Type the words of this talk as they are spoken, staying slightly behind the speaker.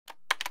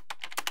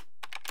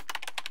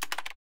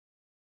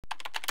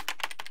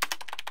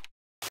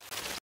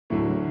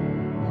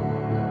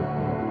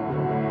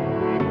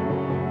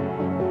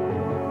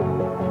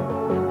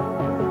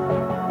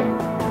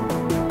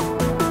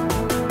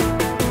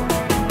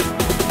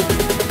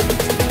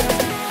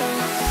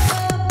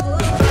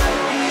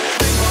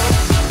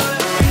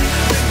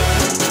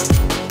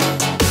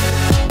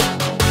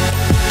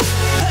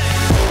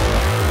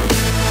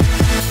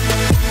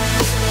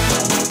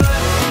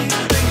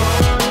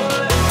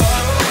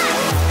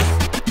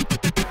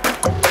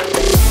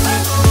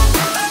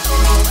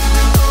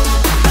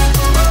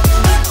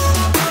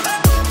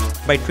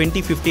by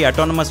 2050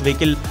 autonomous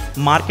vehicle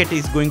market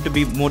is going to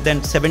be more than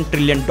 $7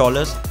 trillion,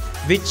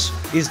 which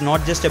is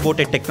not just about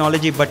a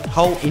technology, but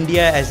how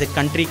India as a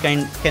country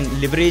can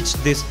leverage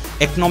this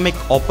economic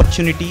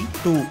opportunity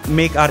to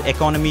make our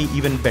economy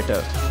even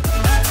better.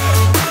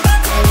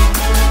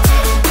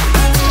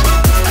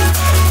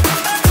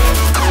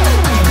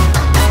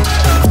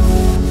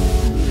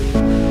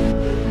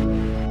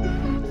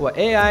 Well,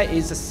 AI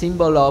is a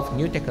symbol of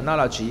new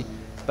technology,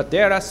 but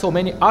there are so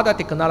many other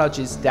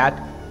technologies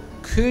that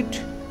could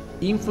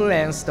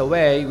influence the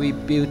way we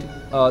build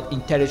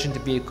intelligent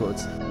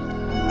vehicles.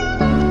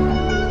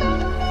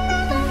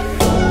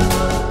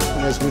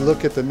 As we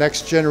look at the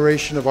next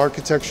generation of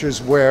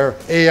architectures where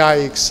AI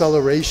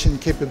acceleration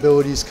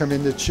capabilities come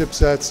into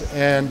chipsets,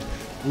 and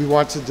we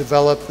want to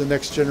develop the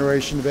next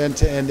generation of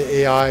end-to-end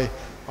AI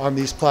on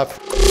these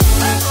platforms.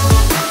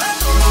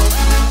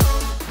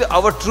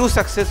 Our true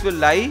success will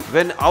lie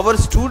when our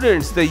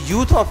students, the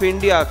youth of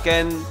India,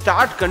 can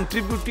start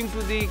contributing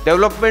to the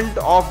development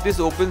of this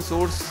open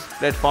source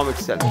platform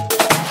itself.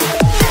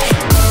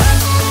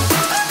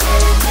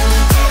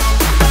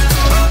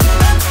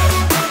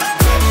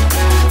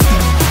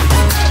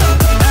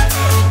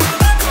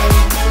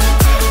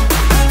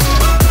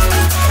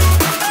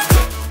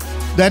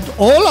 That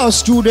all our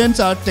students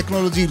are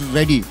technology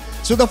ready.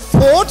 So the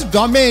fourth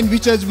domain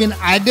which has been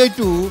added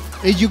to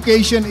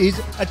education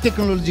is a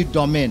technology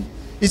domain.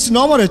 It's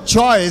no more a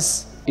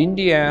choice.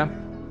 India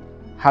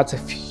has a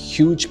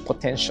huge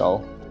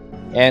potential,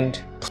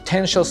 and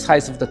potential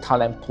size of the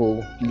talent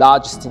pool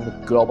largest in the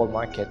global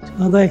market.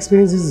 The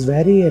experience is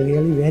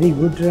really very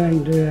good,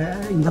 and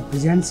in the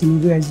present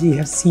scenario, as we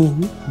have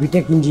seen,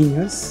 BTech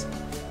engineers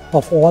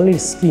of all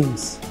its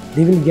streams,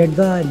 they will get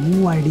the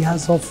new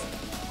ideas of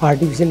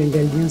artificial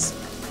intelligence.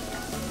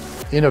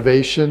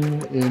 Innovation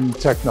in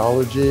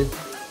technology,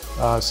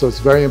 so it's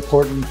very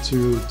important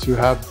to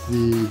have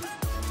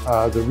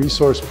the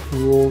resource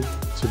pool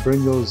to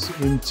bring those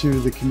into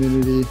the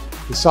community.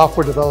 The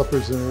software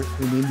developers in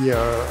India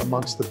are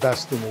amongst the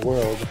best in the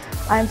world.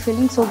 I'm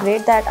feeling so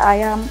great that I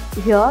am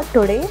here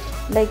today,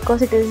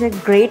 because it is a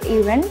great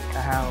event.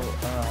 I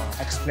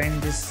have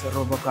explained this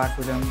RoboCar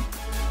to them